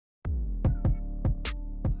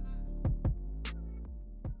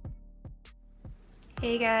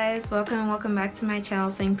Hey guys, welcome back to my channel,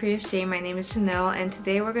 St. Pretty Shade. My name is Chanel, and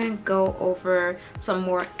today we're going to go over some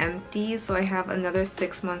more empties. So I have another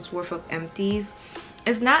 6 months worth of empties.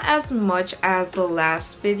 It's not as much as the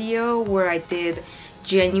last video where I did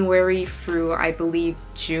January through, I believe,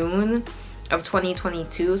 June of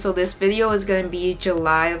 2022. So this video is going to be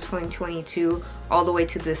July of 2022 all the way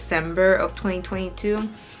to December of 2022.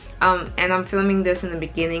 And I'm filming this in the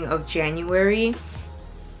beginning of January.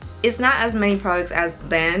 It's not as many products as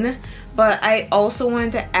then, but I also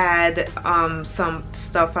wanted to add some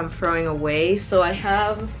stuff I'm throwing away. So I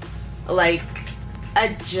have like a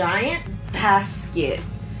giant basket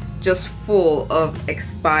just full of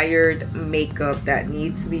expired makeup that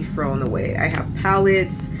needs to be thrown away. I have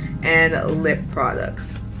palettes and lip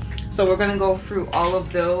products. So we're gonna go through all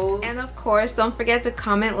of those. And of course, don't forget to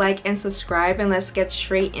comment, like, and subscribe, and let's get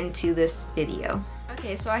straight into this video.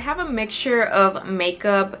 Okay, so I have a mixture of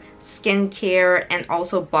makeup, skincare, and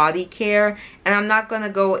also body care, and I'm not gonna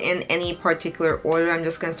go in any particular order. I'm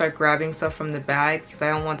just gonna start grabbing stuff from the bag because I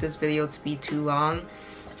don't want this video to be too long.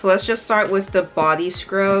 So let's just start with the body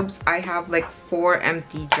scrubs. I have like 4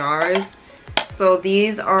 empty jars. So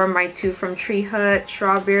these are my 2 from Tree Hut,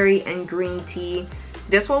 strawberry and green tea.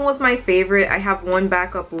 This one was my favorite. I have 1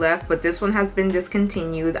 backup left, but this one has been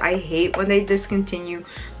discontinued. I hate when they discontinue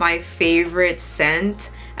my favorite scent.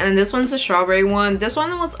 And then this one's the strawberry one. This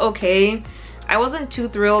one was okay. I wasn't too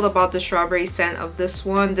thrilled about the strawberry scent of this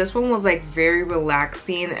one. This one was like very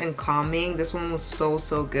relaxing and calming. This one was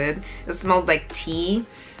so good. It smelled like tea,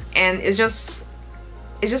 and it just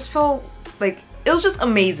felt like it was just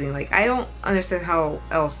amazing. Like, I don't understand how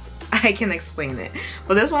else I can explain it,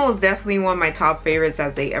 but this one was definitely one of my top favorites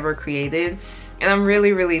that they ever created, and I'm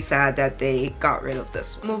really sad that they got rid of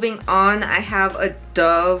this one. Moving on, I have a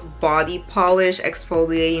Dove body polish,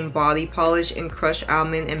 exfoliating body polish in crushed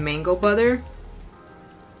almond and mango butter.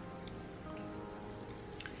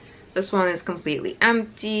 This one is completely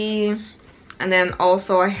empty. And then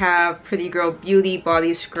also I have Pretty Girl Beauty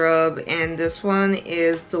body scrub, and this one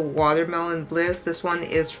is the Watermelon Bliss. This one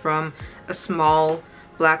is from a small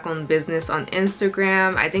Black-owned business on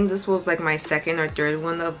Instagram. I think this was like my 2nd or 3rd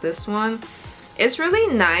one of this one. It's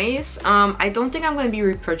really nice. I don't think I'm going to be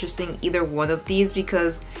repurchasing either one of these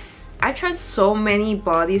because I've tried so many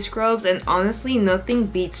body scrubs, and honestly nothing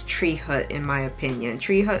beats Tree Hut in my opinion.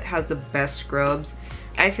 Tree Hut has the best scrubs.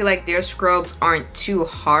 I feel like their scrubs aren't too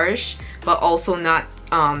harsh, but also not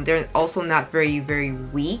they're also not very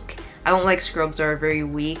weak. I don't like scrubs that are very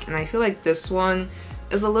weak, and I feel like this one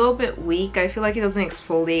is a little bit weak. I feel like it doesn't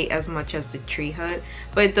exfoliate as much as the Tree Hut,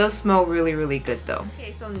 but it does smell really good though.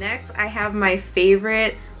 Okay, so next I have my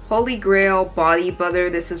favorite Holy Grail body butter.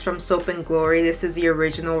 This is from Soap and Glory. This is the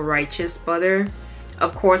original Righteous butter.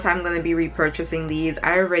 Of course I'm going to be repurchasing these.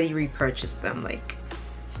 I already repurchased them. Like,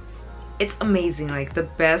 it's amazing. Like, the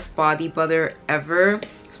best body butter ever.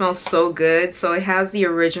 It smells so good. So it has the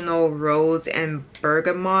original rose and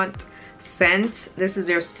bergamot scent. This is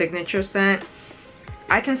their signature scent.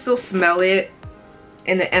 I can still smell it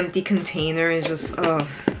in the empty container, and just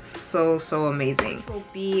so amazing. Will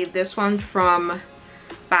be this one from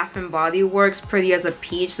Bath and Body Works, Pretty as a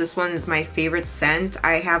Peach. This one is my favorite scent.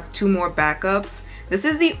 I have 2 more backups. This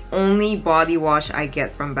is the only body wash I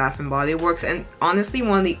get from Bath and Body Works, and honestly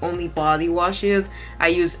one of the only body washes I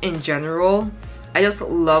use in general. I just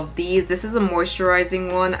love these. This is a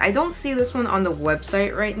moisturizing one. I don't see this one on the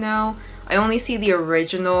website right now. I only see the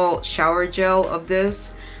original shower gel of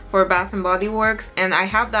this for Bath and Body Works, and I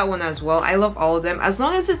have that one as well. I love all of them. As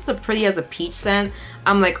long as it's the Pretty as a Peach scent,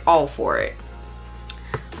 I'm like all for it.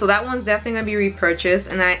 So that one's definitely gonna be repurchased.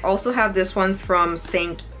 And I also have this one from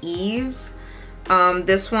St. Eve's.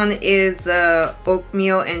 This one is the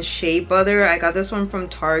oatmeal and shea butter. I got this one from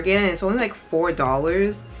Target, and it's only like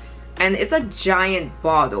 $4, and it's a giant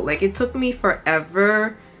bottle. Like, it took me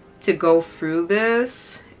forever to go through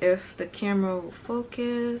this. If the camera will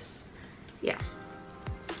focus, yeah,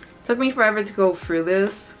 took me forever to go through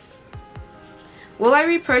this. Will I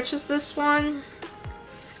repurchase this one?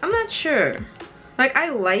 I'm not sure. Like, I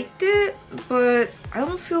liked it, but I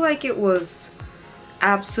don't feel like it was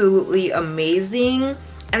absolutely amazing.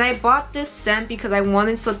 And I bought this scent because I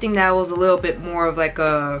wanted something that was a little bit more of like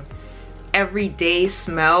a everyday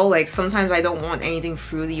smell. Like, sometimes I don't want anything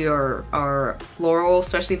fruity or floral,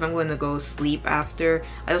 especially if I'm going to go sleep after.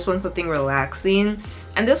 I just want something relaxing.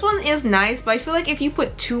 And this one is nice, but I feel like if you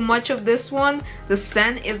put too much of this one, the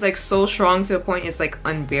scent is like so strong to the point it's like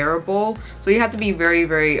unbearable. So you have to be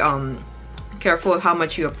very careful of how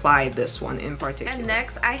much you apply this one in particular. And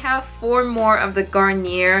next I have 4 more of the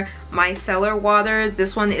Garnier Micellar Waters.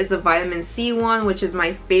 This one is the vitamin C one, which is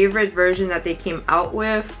my favorite version that they came out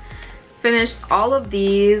with. Finished all of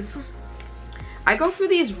these. I go through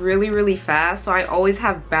these really fast, so I always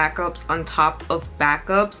have backups on top of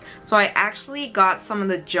backups. So I actually got some of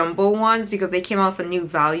the jumbo ones because they came out with a new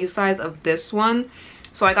value size of this one.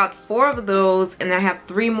 So I got 4 of those, and I have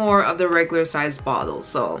 3 more of the regular size bottles.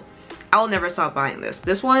 So I'll never stop buying this.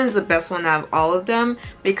 This one is the best one out of all of them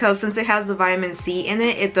because since it has the vitamin C in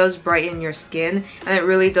it, it does brighten your skin, and it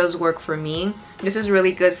really does work for me. This is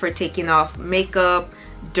really good for taking off makeup,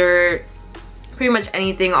 dirt, pretty much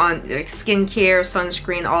anything on like skincare,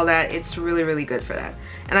 sunscreen, all that. It's really good for that.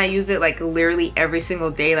 And I use it like literally every single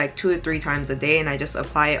day, like 2 to 3 times a day, and I just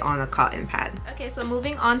apply it on a cotton pad. Okay, so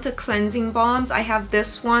moving on to cleansing balms. I have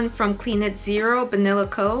this one from Clean It Zero, Vanilla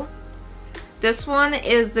Co. This one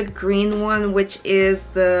is the green one, which is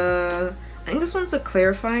the, I think this one's the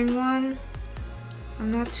clarifying one.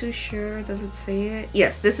 I'm not too sure, does it say it?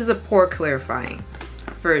 Yes, this is a pore clarifying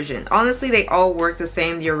version. Honestly, they all work the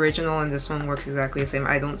same. The original and this one works exactly the same.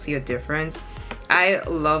 I don't see a difference. I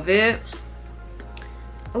love it.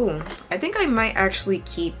 Oh, I think I might actually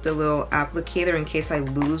keep the little applicator in case I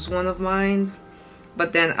lose one of mine,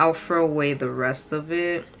 but then I'll throw away the rest of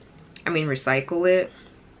it. I mean, recycle it.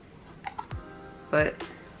 But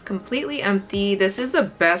it's completely empty. This is the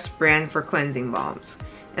best brand for cleansing balms,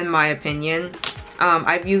 in my opinion.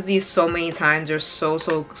 I've used these so many times. They're so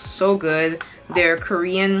good. They're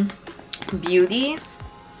Korean beauty.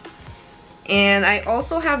 And I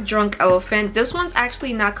also have Drunk Elephant. This one's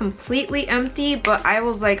actually not completely empty, but I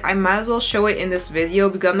was like, I might as well show it in this video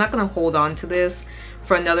because I'm not going to hold on to this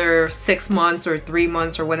for another 6 months or 3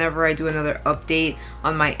 months or whenever I do another update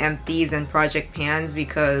on my empties and project pans,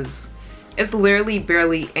 because it's literally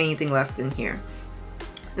barely anything left in here.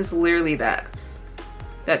 It's literally that.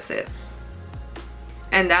 That's it.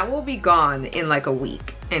 And that will be gone in like a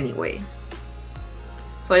week anyway.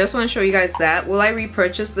 So I just want to show you guys that. Will I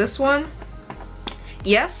repurchase this one?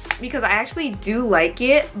 Yes, because I actually do like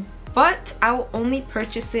it, but I will only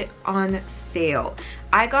purchase it on sale.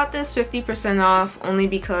 I got this 50% off only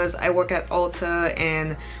because I work at Ulta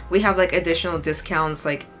and we have like additional discounts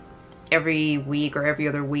like every week or every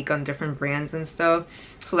other week on different brands and stuff.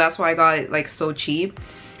 So that's why I got it like so cheap.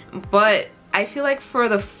 But I feel like for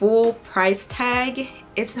the full price tag,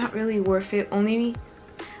 it's not really worth it.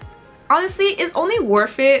 Honestly, it's only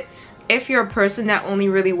worth it if you're a person that only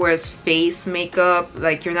really wears face makeup,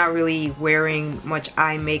 like you're not really wearing much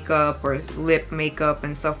eye makeup or lip makeup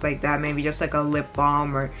and stuff like that, maybe just like a lip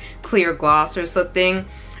balm or clear gloss or something,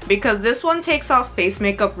 because this one takes off face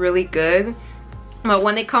makeup really good. But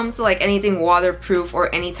when it comes to like anything waterproof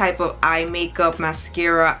or any type of eye makeup,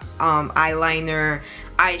 mascara, eyeliner,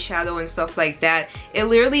 eyeshadow and stuff like that, it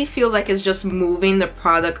literally feels like it's just moving the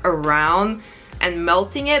product around and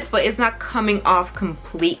melting it, but it's not coming off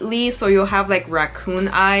completely, so you'll have like raccoon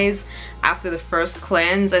eyes after the first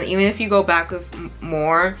cleanse. And even if you go back with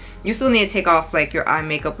more, you still need to take off like your eye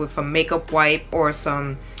makeup with a makeup wipe or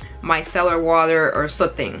some micellar water or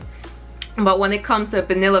something. But when it comes to the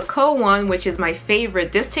Vanilla Co one, which is my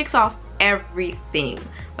favorite, this takes off everything.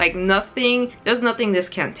 Like nothing, there's nothing this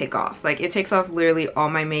can't take off. Like it takes off literally all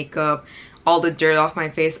my makeup, all the dirt off my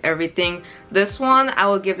face, everything. This one, I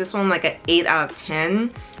will give this one like an 8 out of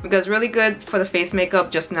 10 because really good for the face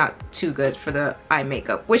makeup, just not too good for the eye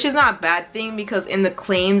makeup, which is not a bad thing because in the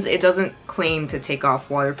claims, it doesn't claim to take off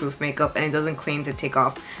waterproof makeup and it doesn't claim to take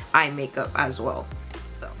off eye makeup as well.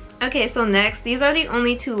 Okay, so next, these are the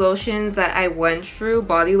only 2 lotions that I went through,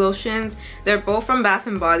 body lotions. They're both from Bath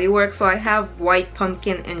 & Body Works. So I have White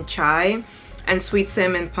Pumpkin and Chai and Sweet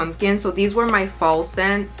Cinnamon Pumpkin. So these were my fall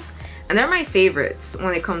scents. And they're my favorites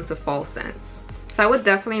when it comes to fall scents. So I would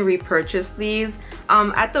definitely repurchase these.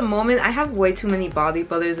 At the moment, I have way too many body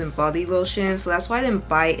butters and body lotions. So that's why I didn't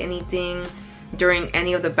buy anything during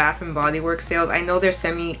any of the Bath & Body Works sales. I know their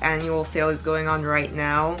semi-annual sale is going on right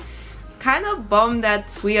now. Kind of bummed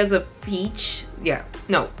that Sweet as a Peach,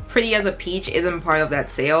 Pretty as a Peach isn't part of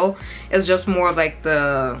that sale. It's just more of like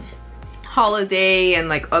the holiday and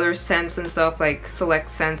like other scents and stuff, like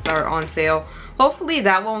select scents that are on sale. Hopefully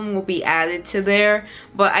that one will be added to there,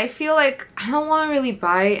 but I feel like I don't want to really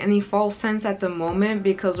buy any fall scents at the moment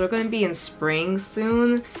because we're going to be in spring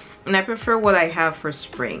soon, and I prefer what I have for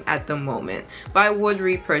spring at the moment. But I would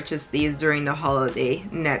repurchase these during the holiday,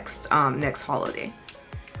 next holiday.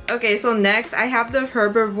 Okay, so next I have the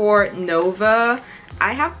Herbivore Nova.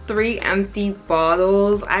 I have 3 empty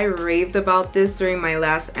bottles. I raved about this during my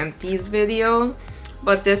last empties video.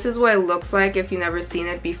 but this is what it looks like if you've never seen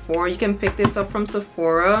it before. You can pick this up from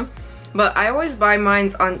Sephora, but I always buy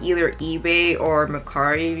mine on either eBay or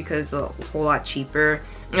Mercari because it's a whole lot cheaper.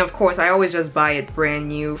 And of course, I always just buy it brand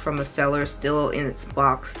new from a seller, still in its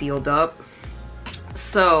box, sealed up.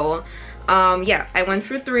 So yeah, I went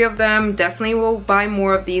through 3 of them. Definitely will buy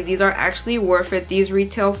more of these. These are actually worth it. These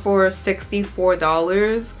retail for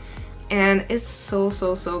 $64, and it's so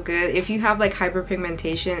good. If you have like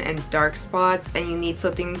hyperpigmentation and dark spots and you need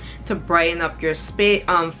something to brighten up your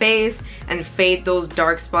face and fade those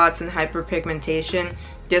dark spots and hyperpigmentation,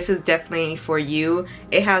 this is definitely for you.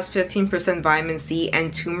 It has 15% vitamin C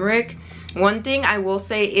and turmeric. One thing I will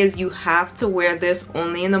say is you have to wear this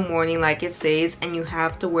only in the morning like it says, and you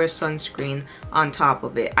have to wear sunscreen on top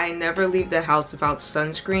of it. I never leave the house without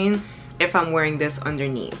sunscreen if I'm wearing this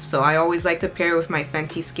underneath. So I always like to pair it with my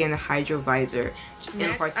Fenty Skin Hydro Visor.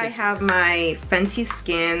 Next, I have my Fenty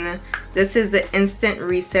Skin. This is the Instant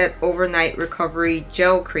Reset Overnight Recovery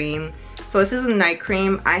Gel Cream. So this is a night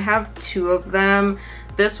cream. I have 2 of them.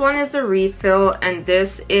 This one is the refill and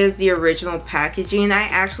this is the original packaging. I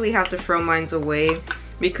actually have to throw mine away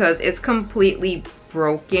because it's completely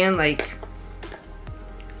broken. Like,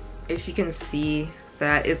 if you can see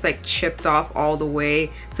that, it's like chipped off all the way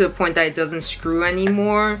to the point that it doesn't screw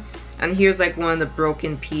anymore. And here's like one of the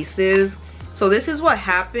broken pieces. So this is what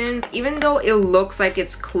happens. Even though it looks like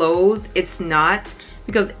it's closed, it's not,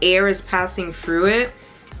 because air is passing through it.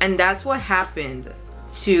 And that's what happened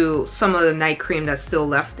to some of the night cream that's still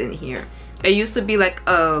left in here. It used to be like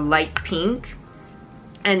a light pink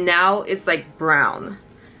and now it's like brown.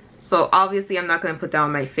 So obviously I'm not going to put that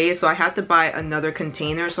on my face, so I have to buy another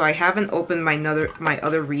container. So I haven't opened my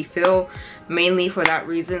other refill mainly for that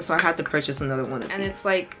reason, so I have to purchase another one. And it's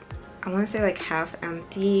like, I want to say like half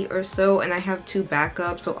empty or so, and I have 2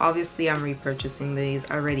 backups, so obviously I'm repurchasing these.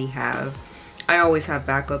 I always have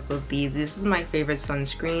backup of these. This is my favorite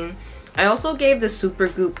sunscreen. I also gave the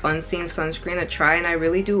Supergoop Unseen sunscreen a try and I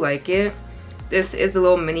really do like it. This is a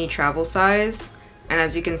little mini travel size, and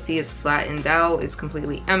as you can see, it's flattened out, it's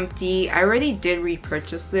completely empty. I already did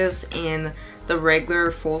repurchase this in the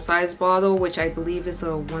regular full-size bottle, which I believe is a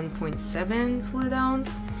 1.7 fluid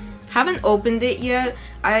ounce. Haven't opened it yet.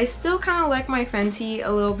 I still kind of like my Fenty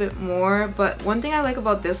a little bit more, but one thing I like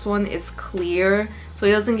about this one is clear, so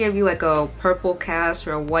it doesn't give you like a purple cast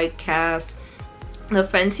or a white cast. The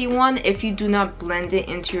Fenty one, if you do not blend it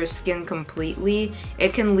into your skin completely,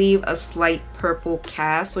 it can leave a slight purple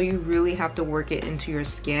cast, so you really have to work it into your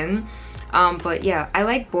skin. But yeah, I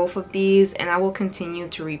like both of these and I will continue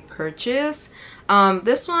to repurchase.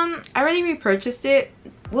 This one, I already repurchased it.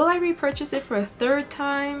 Will I repurchase it for a 3rd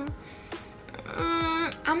time?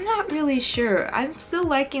 I'm not really sure. I'm still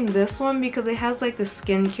liking this one because it has like the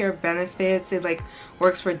skincare benefits. It like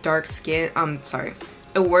works for dark skin.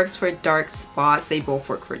 It works for dark spots. They both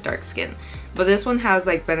work for dark skin, but this one has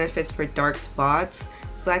like benefits for dark spots,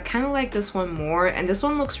 so I kind of like this one more. And this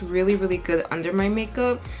one looks really good under my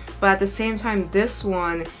makeup, but at the same time this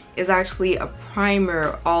one is actually a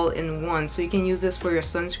primer all in one, so you can use this for your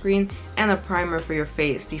sunscreen and a primer for your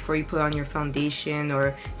face before you put on your foundation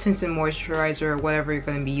or tinted moisturizer or whatever you're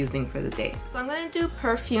going to be using for the day. So I'm going to do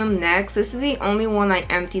perfume next. This is the only one I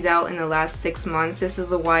emptied out in the last 6 months. This is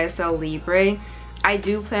the YSL Libre. I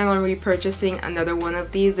do plan on repurchasing another one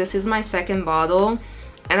of these. This is my 2nd bottle,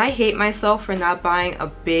 and I hate myself for not buying a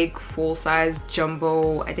big full-size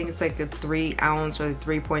jumbo. I think it's like a 3 ounce or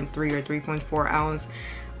 3.3 or 3.4 ounce.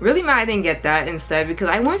 Really mad I didn't get that instead, because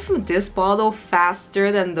I went through this bottle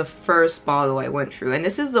faster than the first bottle I went through, and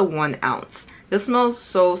this is the 1 ounce. This smells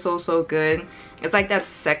so good. It's like that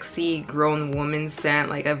sexy grown woman scent,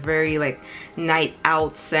 like a very like night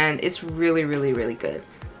out scent. It's really good.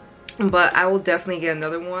 But I will definitely get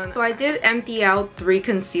another one. So I did empty out 3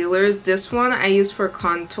 concealers. This one I used for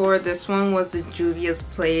contour. This one was the Juvia's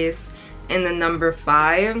Place in the number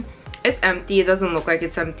 5. It's empty. It doesn't look like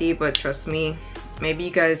it's empty, but trust me, maybe you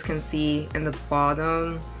guys can see in the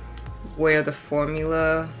bottom where the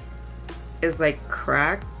formula is like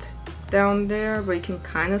cracked down there, but you can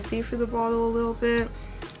kind of see through the bottle a little bit.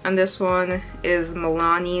 And this one is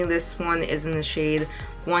Milani. This one is in the shade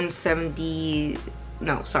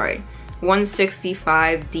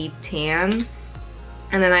 165 Deep Tan.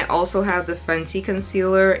 And then I also have the Fenty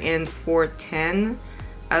concealer in 410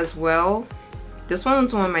 as well. This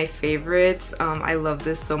one's one of my favorites. I love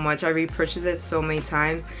this so much. I repurchased it so many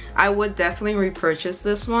times. I would definitely repurchase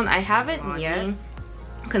this one. I haven't yet.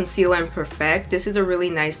 Concealer in Perfect. This is a really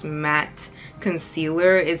nice matte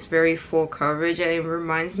concealer. It's very full coverage and it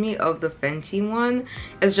reminds me of the Fenty one.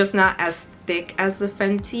 It's just not as thick as the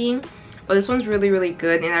Fenty. but this one's really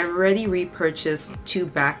good, and I already repurchased 2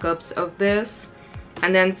 backups of this.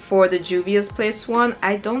 And then for the Juvia's Place one,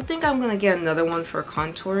 I don't think I'm gonna get another one for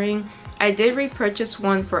contouring. I did repurchase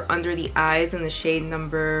one for under the eyes in the shade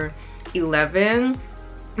number 11,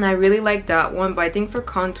 and I really like that one. But I think for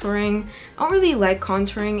contouring, I don't really like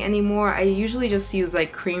contouring anymore. I usually just use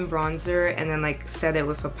like cream bronzer and then like set it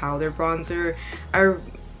with a powder bronzer. I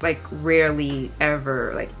like rarely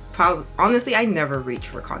ever like honestly, I never reach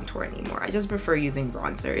for contour anymore. I just prefer using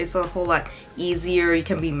bronzer. It's a whole lot easier. You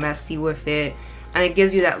can be messy with it, and it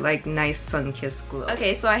gives you that like nice sun-kissed glow.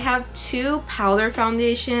 Okay, so I have 2 powder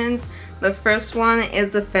foundations. The first one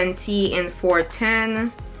is the Fenty in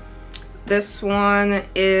 410. This one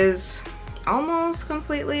is almost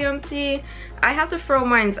completely empty. I have to throw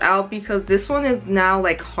mine out because this one is now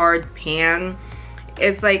like hard pan.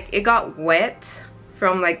 It's like it got wet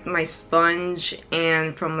from like my sponge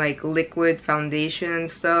and from like liquid foundation and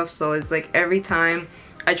stuff, so it's like every time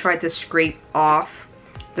I try to scrape off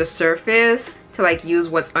the surface to like use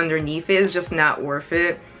what's underneath it, it's just not worth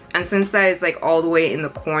it. And since that is like all the way in the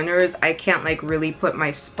corners, I can't like really put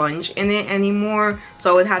my sponge in it anymore, so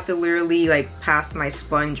I would have to literally like pass my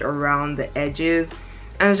sponge around the edges,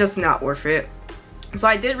 and it's just not worth it. So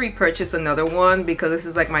I did repurchase another one because this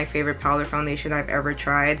is like my favorite powder foundation I've ever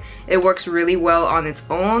tried. It works really well on its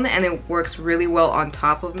own, and it works really well on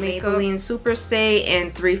top of makeup. Maybelline Superstay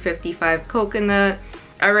in 355 Coconut.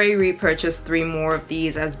 I already repurchased 3 more of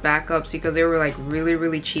these as backups because they were like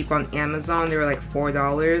really cheap on Amazon. They were like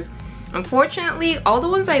 $4. Unfortunately, all the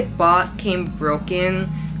ones I bought came broken,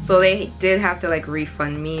 so they did have to like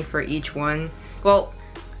refund me for each one. Well,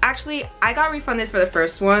 actually, I got refunded for the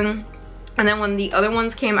first one, and then when the other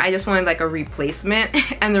ones came, I just wanted like a replacement,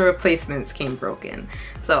 and the replacements came broken.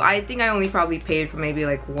 So I think I only probably paid for maybe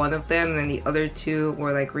like 1 of them, and then the other 2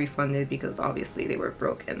 were like refunded because obviously they were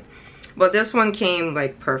broken. But this one came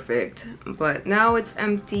like perfect. But now it's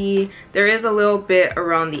empty. There is a little bit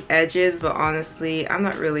around the edges, but honestly, I'm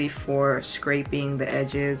not really for scraping the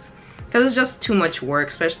edges because it's just too much work,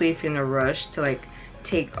 especially if you're in a rush to like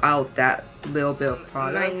take out that little bit of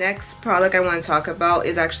product. My next product I want to talk about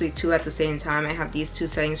is actually 2 at the same time. I have these 2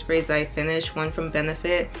 setting sprays that I finished, one from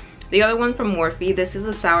Benefit, the other one from Morphe. This is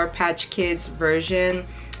a Sour Patch Kids version.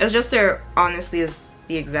 It's just their, honestly, is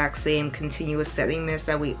the exact same continuous setting mist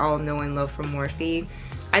that we all know and love from Morphe.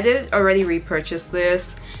 I did already repurchase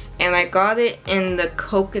this, and I got it in the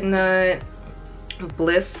Coconut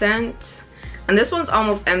Bliss scent. And this one's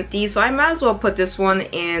almost empty, so I might as well put this one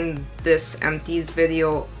in this empties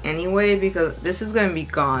video anyway, because this is gonna be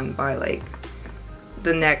gone by like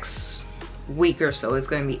the next week or so. It's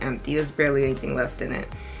gonna be empty. There's barely anything left in it.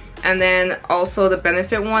 And then also the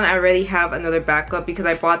Benefit one, I already have another backup because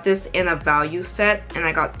I bought this in a value set, and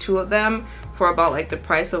I got 2 of them for about like the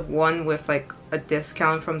price of 1 with like a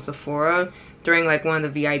discount from Sephora during like one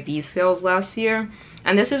of the VIB sales last year.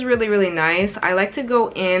 And this is really nice. I like to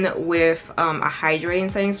go in with a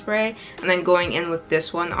hydrating setting spray, and then going in with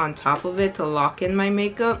this one on top of it to lock in my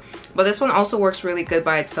makeup. But this one also works really good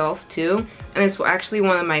by itself too, and it's actually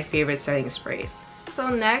one of my favorite setting sprays. So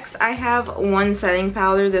next I have 1 setting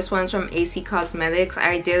powder. This one's from AC Cosmetics.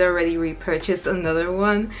 I did already repurchase another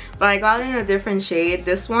one, but I got it in a different shade.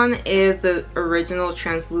 This one is the original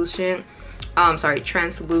translucent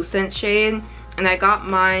shade. And I got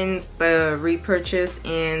mine, the repurchase,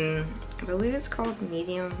 in, I believe it's called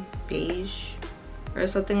medium beige or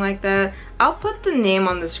something like that. I'll put the name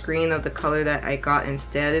on the screen of the color that I got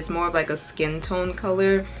instead. It's more of like a skin tone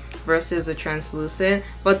color versus a translucent.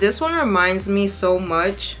 But this one reminds me so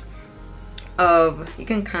much of, you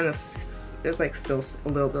can kind of, there's like still a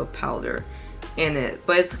little bit of powder in it.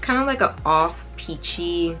 But it's kind of like an off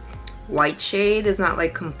peachy white shade. It's not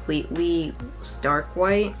like completely stark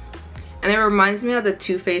white. And it reminds me of the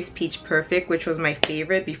Too Faced Peach Perfect, which was my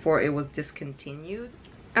favorite before it was discontinued.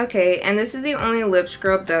 Okay, and this is the only lip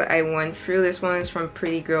scrub that I went through. This one is from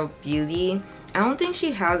Pretty Girl Beauty. I don't think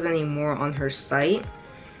she has any more on her site.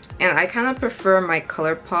 And I kind of prefer my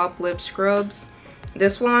ColourPop lip scrubs.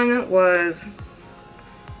 This one was...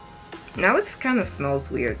 Now it kind of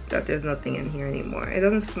smells weird that there's nothing in here anymore. It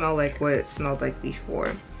doesn't smell like what it smelled like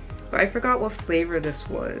before. But I forgot what flavor this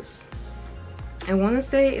was. I want to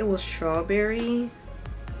say it was strawberry.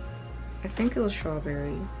 I think it was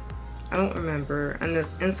strawberry. I don't remember. And the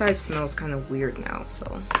inside smells kind of weird now,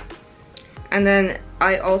 so. And then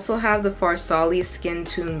I also have the Farsali Skin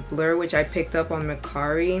Tune Blur, which I picked up on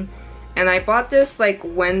Mercari. And I bought this like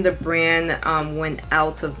when the brand went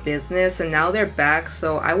out of business, and now they're back,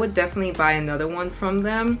 so I would definitely buy another one from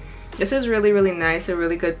them. This is really, really nice, a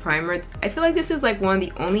really good primer. I feel like this is like one of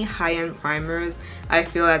the only high-end primers I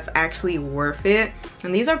feel that's actually worth it.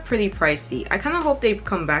 And these are pretty pricey. I kind of hope they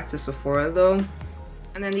come back to Sephora though.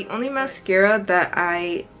 And then the only mascara that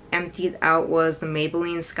I emptied out was the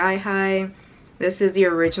Maybelline Sky High. This is the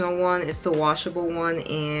original one. It's the washable one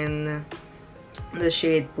in the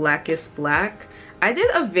shade Blackest Black. I did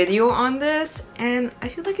a video on this and I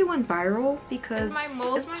feel like it went viral because it's my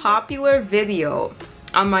most popular video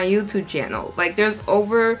on my YouTube channel. Like there's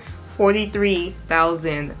over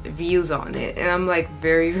 43,000 views on it, and I'm like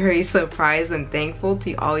very, very surprised and thankful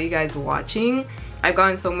to all you guys watching. I've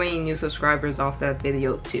gotten so many new subscribers off that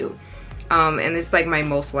video too. And it's like my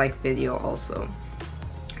most liked video also.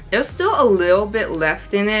 There's still a little bit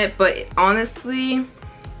left in it, but honestly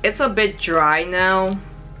it's a bit dry now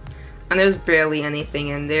and there's barely anything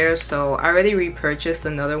in there, so I already repurchased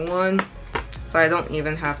another one, so I don't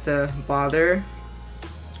even have to bother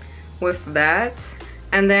with that.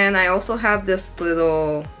 And then I also have this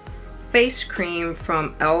little face cream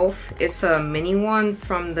from e.l.f. It's a mini one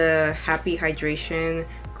from the Happy Hydration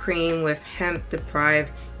cream with hemp deprived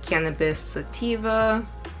cannabis sativa.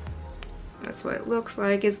 That's what it looks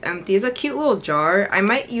like. It's empty. It's a cute little jar. I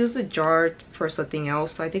might use the jar for something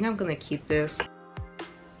else, so I think I'm gonna keep this.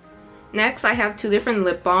 Next, I have two different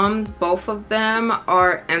lip balms. Both of them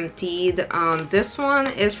are emptied. This one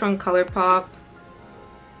is from ColourPop,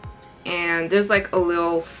 and there's like a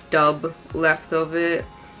little stub left of it.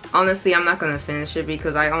 Honestly, I'm not gonna finish it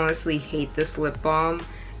because I honestly hate this lip balm.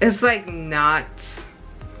 It's like not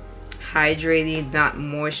hydrating, not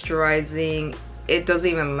moisturizing. It doesn't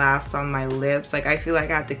even last on my lips. Like I feel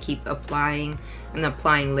like I have to keep applying and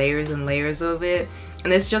applying layers and layers of it,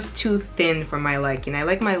 and it's just too thin for my liking. I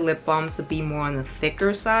like my lip balms to be more on the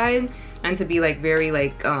thicker side and to be like very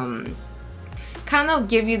like kind of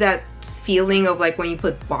give you that feeling of like when you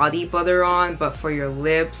put body butter on but for your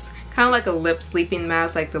lips, kind of like a lip sleeping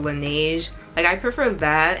mask like the Laneige. Like I prefer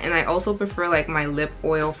that, and I also prefer like my lip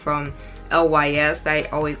oil from LYS that I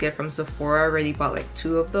always get from Sephora. I already bought like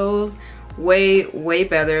 2 of those. Way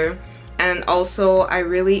better. And also I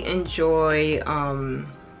really enjoy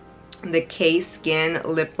the K-Skin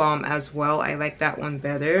lip balm as well. I like that one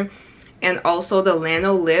better. And also the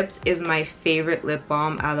Lano Lips is my favorite lip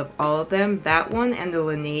balm out of all of them. That one and the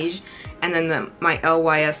Laneige, and then my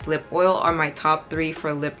LYS lip oil are my top 3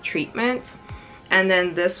 for lip treatments. And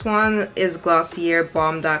then this one is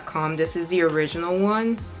GlossierBalm.com. This is the original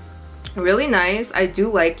one. Really nice. I do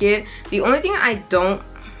like it. The only thing I don't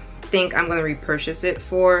think I'm gonna repurchase it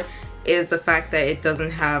for is the fact that it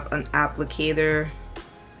doesn't have an applicator.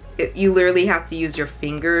 You literally have to use your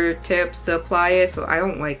fingertips to apply it, so I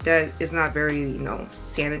don't like that. It's not very, you know,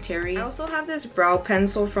 sanitary. I also have this brow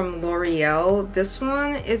pencil from L'Oreal. This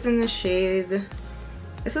one is in the shade,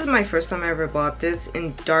 this is my first time I ever bought this,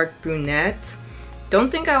 in dark brunette.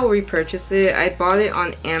 Don't think I will repurchase it. I bought it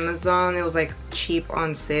on Amazon. It was like cheap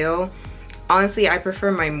on sale. Honestly, I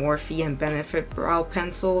prefer my Morphe and Benefit brow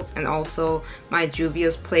pencils, and also my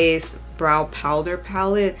Juvia's Place brow powder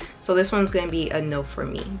palette. So this one's gonna be a no for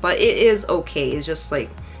me, but it is okay. It's just like,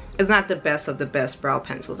 it's not the best of the best brow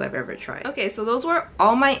pencils I've ever tried. Okay, so those were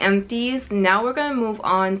all my empties. Now we're gonna move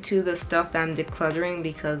on to the stuff that I'm decluttering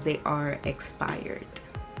because they are expired.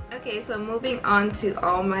 Okay, so moving on to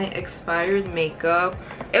all my expired makeup.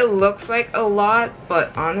 It looks like a lot,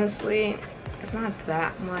 but honestly, it's not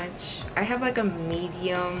that much. I have like a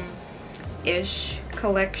medium-ish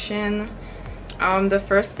collection. The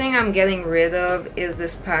first thing I'm getting rid of is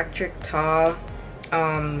this Patrick Ta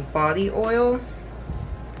body oil.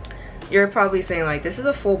 You're probably saying like, this is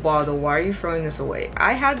a full bottle, why are you throwing this away?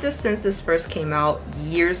 I had this since this first came out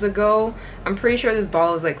years ago. I'm pretty sure this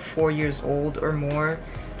bottle is like 4 years old or more,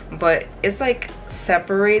 but it's like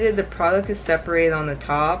separated. The product is separated on the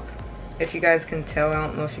top. If you guys can tell, I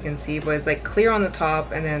don't know if you can see, but it's like clear on the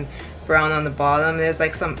top and then brown on the bottom. There's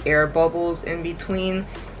like some air bubbles in between,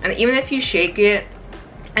 and even if you shake it,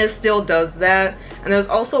 it still does that. And there's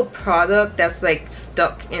also product that's like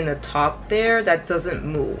stuck in the top there that doesn't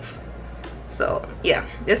move. So yeah,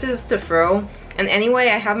 this is to throw. And anyway,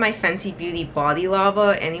 I have my Fenty Beauty Body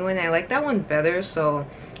Lava anyway, and I like that one better, so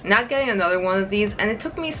not getting another one of these. And it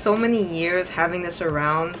took me so many years having this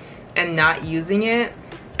around and not using it.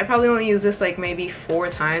 I probably only use this like maybe 4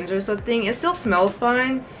 times or something. It still smells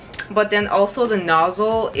fine, but then also the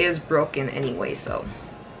nozzle is broken anyway, so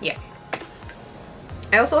yeah.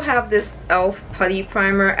 I also have this e.l.f. putty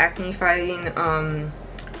primer, acne fighting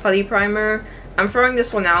putty primer. I'm throwing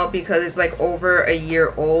this one out because it's like over a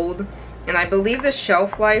year old, and I believe the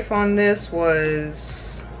shelf life on this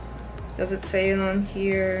was, does it say it on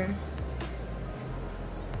here?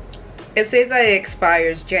 it says that it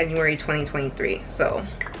expires January 2023. So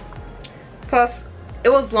plus it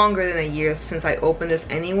was longer than a year since I opened this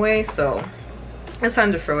anyway, so it's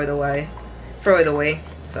time to throw it away.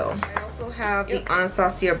 So I also have the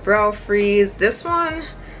Anastasia Brow Freeze. This one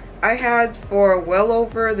I had for well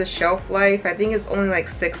over the shelf life. I think it's only like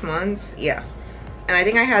 6 months. Yeah, and I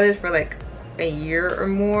think I had it for like a year or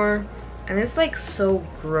more, and it's like so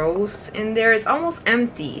gross in there. It's almost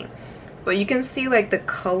empty, but you can see like the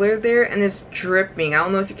color there, and it's dripping. I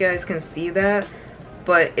don't know if you guys can see that,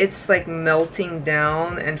 but it's like melting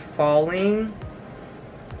down and falling.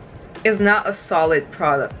 It's not a solid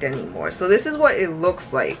product anymore. So this is what it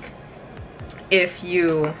looks like if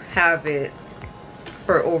you have it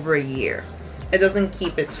for over a year. It doesn't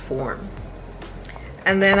keep its form.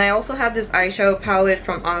 And then I also have this eyeshadow palette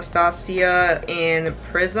from Anastasia in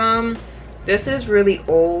Prism. This is really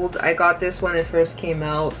old. I got this when it first came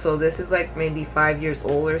out, so this is like maybe 5 years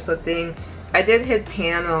old or something. I did hit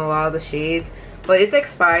pan on a lot of the shades, but it's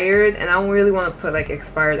expired, and I don't really want to put like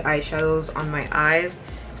expired eyeshadows on my eyes.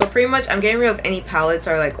 So pretty much I'm getting rid of any palettes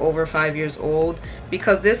that are like over 5 years old,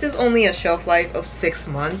 because this is only a shelf life of 6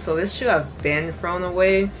 months, so this should have been thrown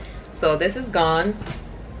away. So this is gone.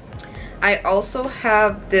 I also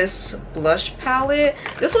have this blush palette.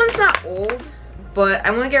 This one's not old, but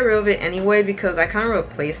I want to get rid of it anyway because I kind of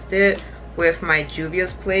replaced it with my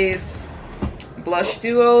Juvia's Place blush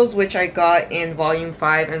duos, which I got in volume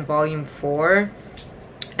 5 and volume 4.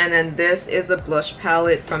 And then this is the blush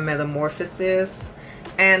palette from Metamorphosis,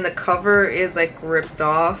 and the cover is like ripped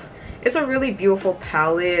off. It's a really beautiful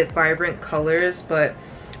palette, vibrant colors, but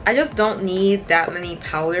I just don't need that many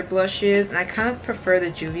powder blushes, and I kind of prefer the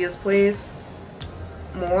Juvia's Place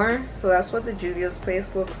more. So that's what the Juvia's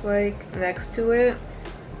Place looks like next to it,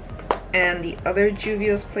 and the other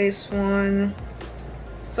Juvia's Place one.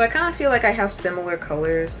 So I kind of feel like I have similar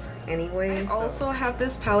colors anyway. I also have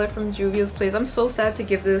this palette from Juvia's Place. I'm so sad to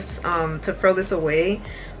give this to throw this away,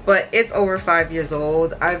 but it's over 5 years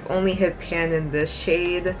old. I've only hit pan in this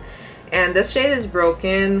shade, and this shade is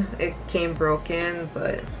broken. It came broken,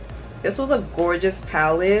 but this was a gorgeous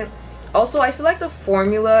palette. Also, I feel like the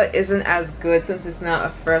formula isn't as good since it's not a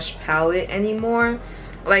fresh palette anymore.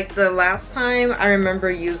 Like the last time I remember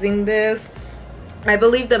using this, I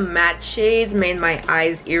believe the matte shades made my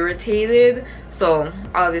eyes irritated. So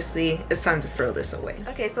obviously it's time to throw this away.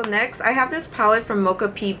 Okay, so next I have this palette from Mocha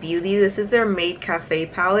P Beauty. This is their Maid Cafe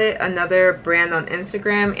palette, another brand on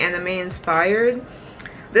Instagram, anime inspired.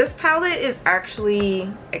 This palette is actually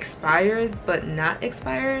expired but not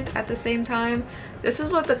expired at the same time. This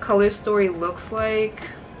is what the color story looks like.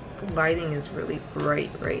 The lighting is really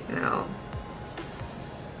bright right now.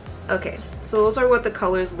 Okay, so those are what the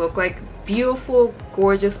colors look like. Beautiful,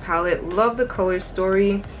 gorgeous palette. Love the color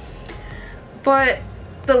story. But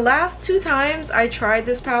the last 2 times I tried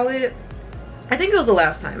this palette, I think it was the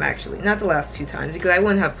last time actually, not the last 2 times, because I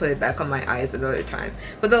wouldn't have put it back on my eyes another time.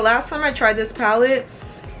 But the last time I tried this palette,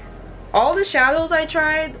 all the shadows I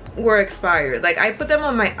tried were expired. Like I put them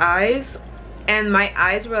on my eyes and my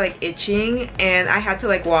eyes were like itching, and I had to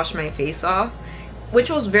like wash my face off,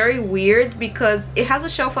 which was very weird because it has a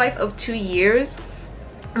shelf life of 2 years,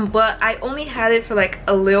 but I only had it for like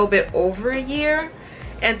a little bit over a year,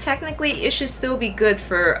 and technically it should still be good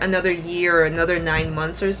for another year or another 9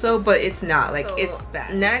 months or so, but it's not. Like, so it's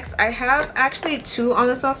bad. Next, I have actually 2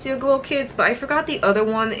 Anastasia Glow Kits, but I forgot the other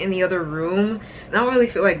one in the other room, and I don't really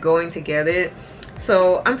feel like going to get it.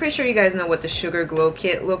 So I'm pretty sure you guys know what the Sugar Glow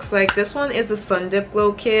Kit looks like. This one is the Sun Dip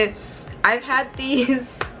Glow Kit. I've had these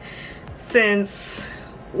since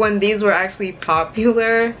when these were actually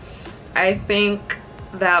popular. I think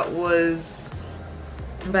that was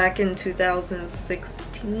back in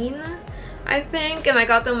 2016, I think, and I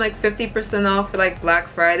got them like 50% off for like Black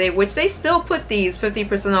Friday, which they still put these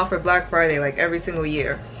 50% off for Black Friday like every single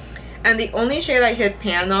year. And the only shade I hit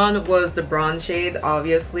pan on was the bronze shade,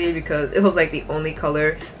 obviously, because it was like the only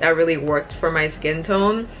color that really worked for my skin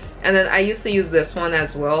tone. And then I used to use this one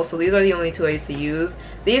as well, so these are the only 2 I used to use.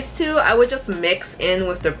 These 2 I would just mix in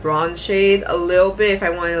with the bronze shade a little bit if I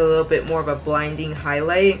wanted a little bit more of a blinding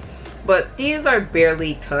highlight, but these are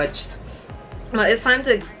barely touched. Well, it's time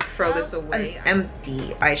to throw this away. An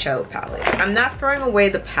empty eyeshadow palette. I'm not throwing away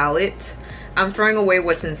the palette, I'm throwing away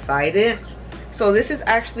what's inside it. So this is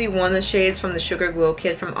actually one of the shades from the Sugar Glow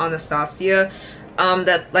Kit from Anastasia.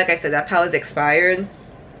 That, like I said, that palette's expired.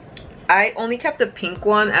 I only kept the pink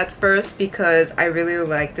one at first because I really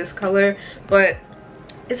like this color, but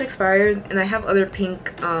it's expired, and I have other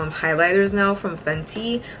pink highlighters now from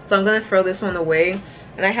Fenty, so I'm gonna throw this one away.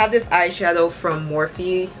 And I have this eyeshadow from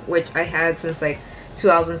Morphe, which I had since like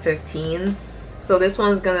 2015, So this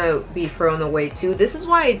one's gonna be thrown away too. This is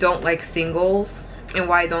why I don't like singles and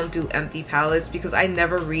why I don't do empty palettes, because I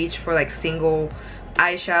never reach for like single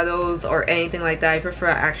eyeshadows or anything like that. I prefer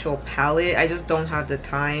an actual palette. I just don't have the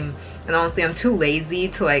time, and honestly I'm too lazy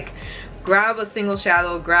to like grab a single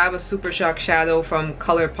shadow, grab a Super Shock shadow from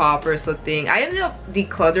ColourPop or something. I ended up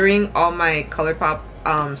decluttering all my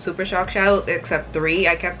ColourPop Super Shock shadows except 3.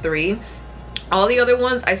 I kept 3. All the other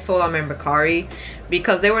ones I sold on my Mercari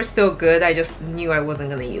because they were still good. I just knew I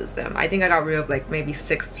wasn't gonna use them. I think I got rid of like maybe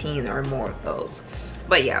 16 or more of those.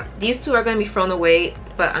 But yeah, these 2 are gonna be thrown away,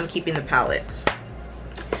 but I'm keeping the palette.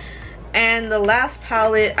 And the last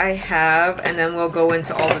palette I have, and then we'll go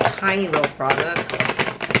into all the tiny little products.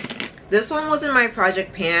 This one was in my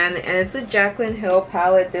project pan, and it's the Jaclyn Hill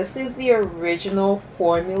palette. This is the original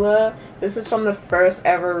formula. This is from the first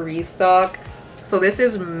ever restock. So this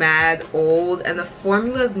is mad old, and the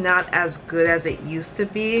formula is not as good as it used to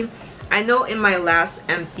be. I know in my last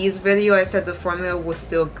Empties video I said the formula was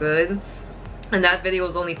still good, and that video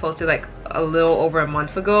was only posted like a little over a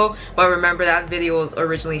month ago, but remember that video was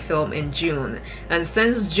originally filmed in June, and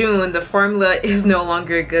since June the formula is no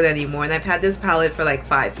longer good anymore, and I've had this palette for like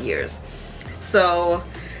 5 years. So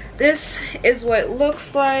this is what it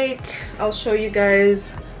looks like. I'll show you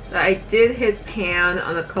guys that I did hit pan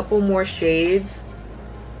on a couple more shades,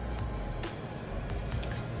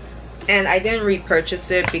 and I didn't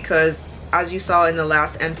repurchase it because, as you saw in the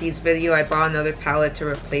last Empties video, I bought another palette to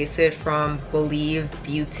replace it from Believe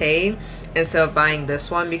Beauté instead of buying this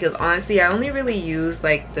one, because honestly I only really use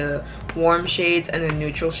like the warm shades and the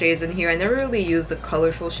neutral shades in here. I never really used the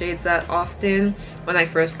colorful shades that often when I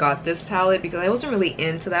first got this palette because I wasn't really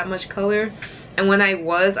into that much color, and when I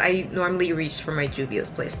was, I normally reached for my Juvia's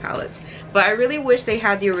Place palettes. But I really wish they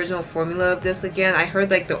had the original formula of this again. I heard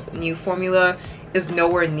like the new formula is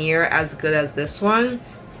nowhere near as good as this one.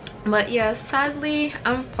 But yeah, sadly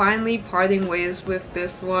I'm finally parting ways with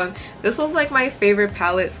this one. This was like my favorite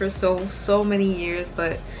palette for so many years,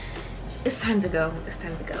 but it's time to go. It's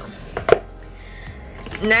time to go.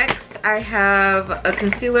 Next I have a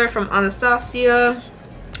concealer from Anastasia.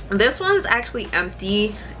 This one's actually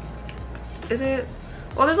empty. Is it?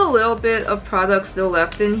 Well, there's a little bit of product still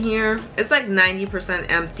left in here. It's like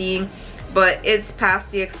 90% empty, but it's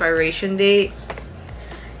past the expiration date,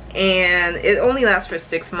 and it only lasts for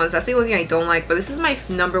 6 months. That's the only thing I don't like, but this is my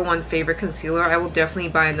 #1 favorite concealer. I will definitely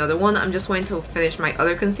buy another one. I'm just going to finish my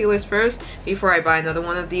other concealers first before I buy another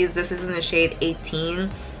one of these. This is in the shade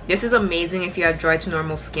 18. This is amazing if you have dry to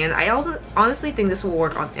normal skin. I also honestly think this will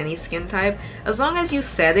work on any skin type. As long as you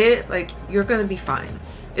set it, like, you're gonna be fine.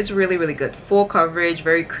 It's really, really good. Full coverage,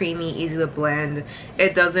 very creamy, easy to blend.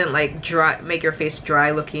 It doesn't like make your face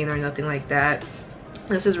dry looking or nothing like that.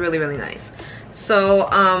 This is really, really nice. So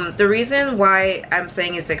the reason why I'm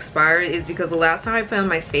saying it's expired is because the last time I put it on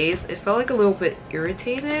my face, it felt like a little bit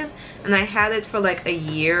irritated, and I had it for like a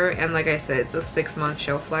year, and like I said, it's a 6-month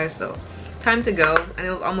shelf life, so time to go. And it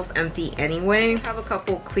was almost empty anyway. I have a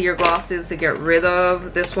couple clear glosses to get rid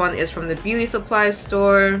of. This one is from the beauty supply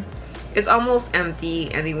store. It's almost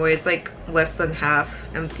empty anyway. It's like less than half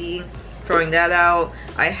empty. Throwing that out.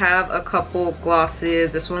 I have a couple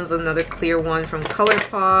glosses. This one's another clear one from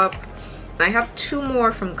ColourPop. I have 2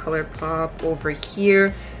 more from ColourPop over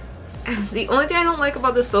here. And the only thing I don't like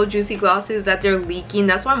about the So Juicy glosses is that they're leaking.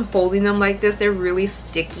 That's why I'm holding them like this. They're really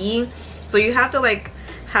sticky. So you have to like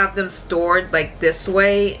have them stored like this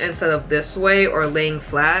way instead of this way, or laying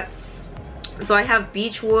flat. So I have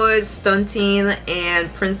Beechwood, Stunting,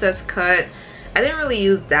 and Princess Cut. I didn't really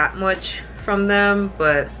use that much from them,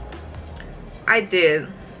 but I did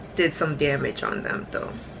some damage on them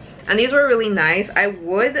though. And these were really nice. I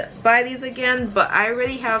would buy these again, but I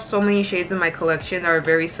already have so many shades in my collection that are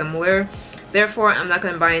very similar. Therefore, I'm not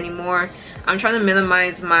going to buy any more. I'm trying to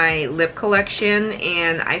minimize my lip collection,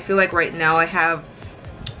 and I feel like right now I have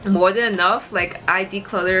more than enough. Like, I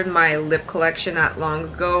decluttered my lip collection not long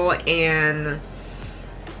ago, and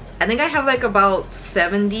I think I have like about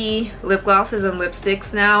 70 lip glosses and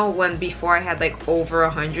lipsticks now, when before I had like over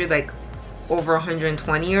 100, like over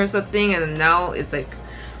 120 or something, and now it's like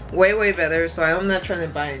way better, so I'm not trying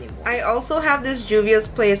to buy anymore. I also have this Juvia's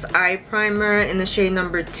Place eye primer in the shade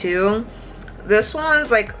 #2. This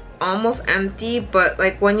one's like almost empty, but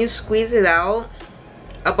like when you squeeze it out,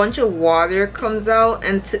 a bunch of water comes out,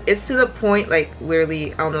 and it's to the point, like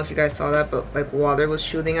literally, I don't know if you guys saw that, but like water was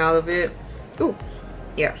shooting out of it. Ooh,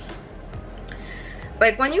 yeah.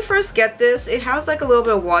 Like when you first get this, it has like a little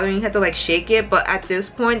bit of water and you have to like shake it, but at this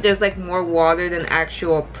point there's like more water than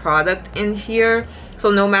actual product in here. So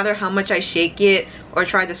no matter how much I shake it or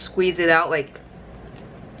try to squeeze it out, like,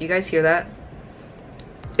 do you guys hear that?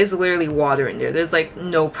 it's literally water in there. There's like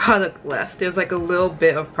no product left. There's like a little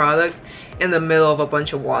bit of product in the middle of a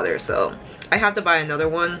bunch of water, so I have to buy another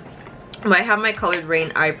one. But I have my Colored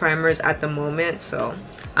Rain eye primers at the moment, so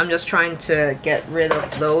I'm just trying to get rid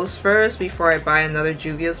of those first before I buy another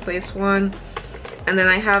Juvia's Place one. And then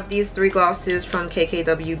I have these 3 glosses from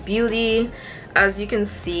KKW Beauty. As you can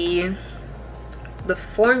see, the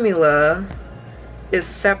formula is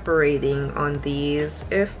separating on these.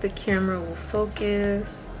 If the camera will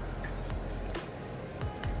focus,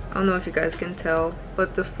 I don't know if you guys can tell,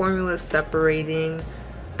 but the formula is separating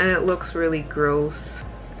and it looks really gross,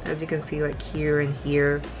 as you can see, like here and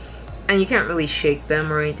here, and you can't really shake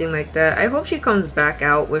them or anything like that. I hope she comes back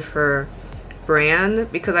out with her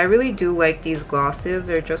brand because I really do like these glosses.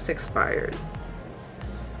 They're just expired.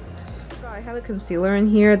 So I have a concealer in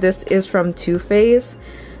here. This is from Too Faced.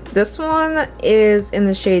 This one is in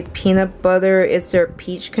the shade Peanut Butter. It's their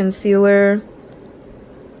Peach Concealer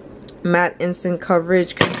Matte Instant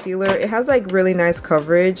Coverage Concealer. It has like really nice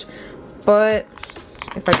coverage, but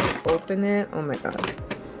if I can open it, oh my god,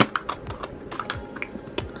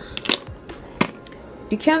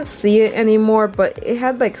 you can't see it anymore, but it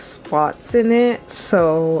had like spots in it,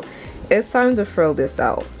 so it's time to throw this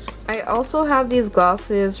out. I also have these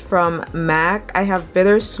glosses from MAC. I have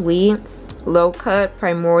Bittersweet, Low Cut,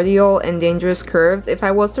 Primordial, and Dangerous Curves. If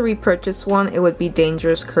I was to repurchase one, it would be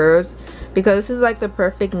Dangerous Curves because this is like the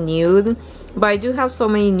perfect nude, but I do have so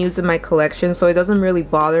many nudes in my collection, so it doesn't really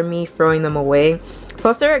bother me throwing them away.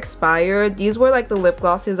 Plus they're expired. These were like the lip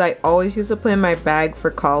glosses I always used to put in my bag for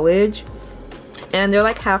college, and they're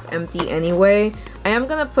like half empty anyway. I am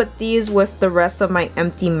gonna put these with the rest of my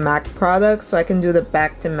empty MAC products so I can do the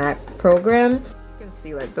back to MAC program. You can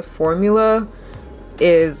see like the formula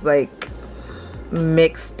is like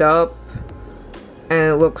mixed up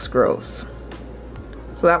and it looks gross,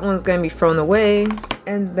 so that one's gonna be thrown away.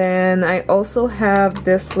 And then I also have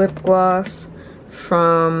this lip gloss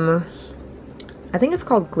from, I think it's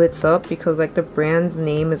called Glitz Up because like the brand's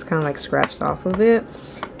name is kind of like scratched off of it,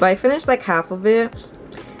 but I finished like half of it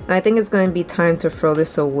and I think it's going to be time to throw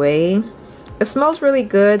this away. It smells really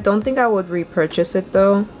good. Don't think I would repurchase it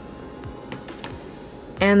though.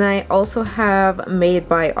 And I also have Made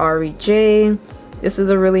by REJ. This is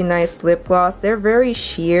a really nice lip gloss. They're very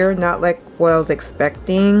sheer, not like what I was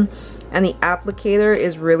expecting, and the applicator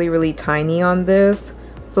is really tiny on this.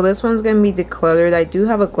 So this one's gonna be decluttered. I do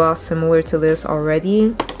have a gloss similar to this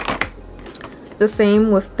already. The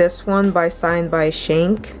same with this one by Signed by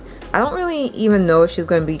Shank. I don't really even know if she's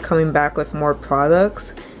gonna be coming back with more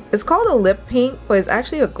products. It's called a lip paint, but it's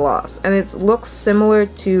actually a gloss, and it looks similar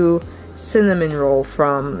to Cinnamon Roll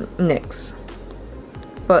from NYX,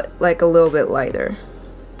 but like a little bit lighter.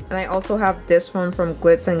 And I also have this one from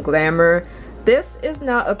Glitz and Glamour. This is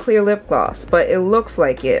not a clear lip gloss, but it looks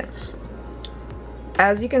like it.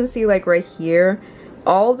 As you can see, like right here,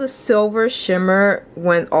 all the silver shimmer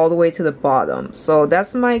went all the way to the bottom, so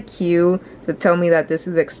that's my cue to tell me that this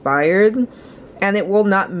is expired, and it will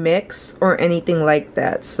not mix or anything like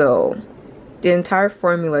that. So the entire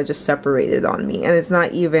formula just separated on me, and it's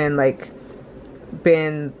not even like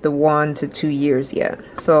been the 1 to 2 years yet,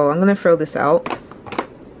 so I'm gonna throw this out.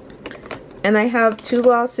 And I have 2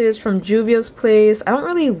 glosses from Juvia's Place. I don't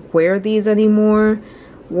really wear these anymore.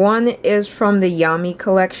 One is from the Yami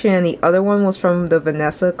collection and the other one was from the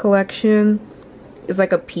Vanessa collection. It's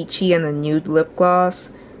like a peachy and a nude lip gloss.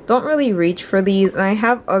 Don't really reach for these, and I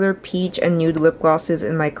have other peach and nude lip glosses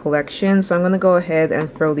in my collection, so I'm gonna go ahead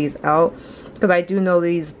and throw these out because I do know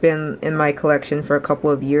these been in my collection for a couple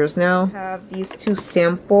of years now. I have these 2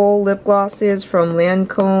 sample lip glosses from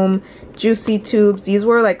Lancome, Juicy Tubes. These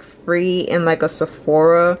were like free in like a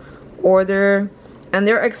Sephora order, and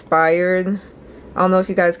they're expired. I don't know if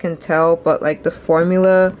you guys can tell, but like the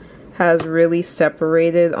formula has really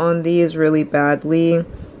separated on these really badly,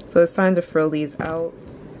 so it's time to throw these out.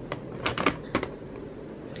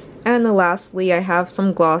 And lastly, I have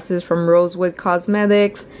some glosses from Rosewood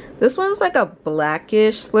Cosmetics. This one's like a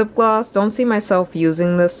blackish lip gloss. Don't see myself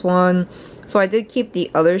using this one, so I did keep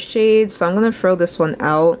the other shades, so I'm gonna throw this one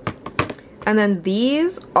out. And then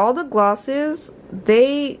these, all the glosses,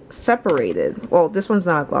 they separated. Well, this one's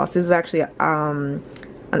not a gloss. This is actually an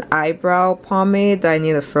eyebrow pomade that I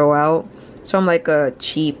need to throw out. It's from like a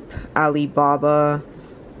cheap Alibaba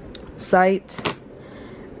site.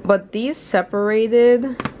 But these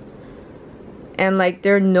separated, and like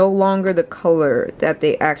they're no longer the color that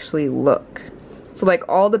they actually look. So like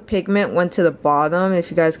all the pigment went to the bottom, if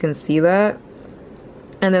you guys can see that.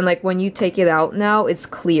 And then like when you take it out now, it's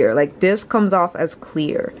clear. Like this comes off as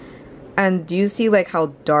clear. And do you see like how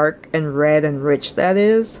dark and red and rich that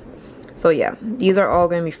is? So yeah, these are all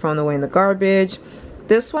going to be thrown away in the garbage.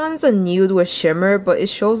 This one's a nude with shimmer, but it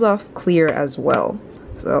shows off clear as well.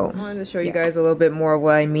 So I wanted to show you guys a little bit more of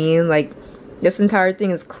what I mean. Like, this entire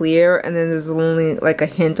thing is clear, and then there's only like a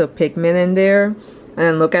hint of pigment in there. And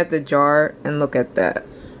then look at the jar and look at that.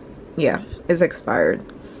 Yeah, it's expired.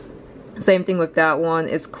 Same thing with that one.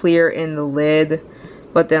 It's clear in the lid,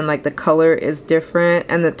 but then like the color is different,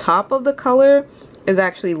 and the top of the color is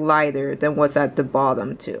actually lighter than what's at the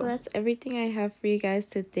bottom too. Well, that's everything I have for you guys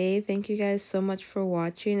today. Thank you guys so much for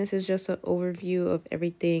watching. This is just an overview of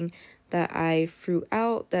everything that I threw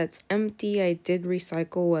out that's empty. I did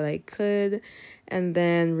recycle what I could and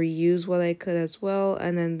then reuse what I could as well.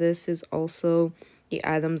 And then this is also the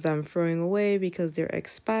items I'm throwing away because they're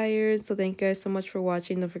expired. So thank you guys so much for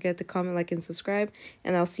watching. Don't forget to comment, like, and subscribe,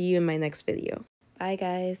 and I'll see you in my next video. Bye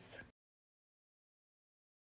guys.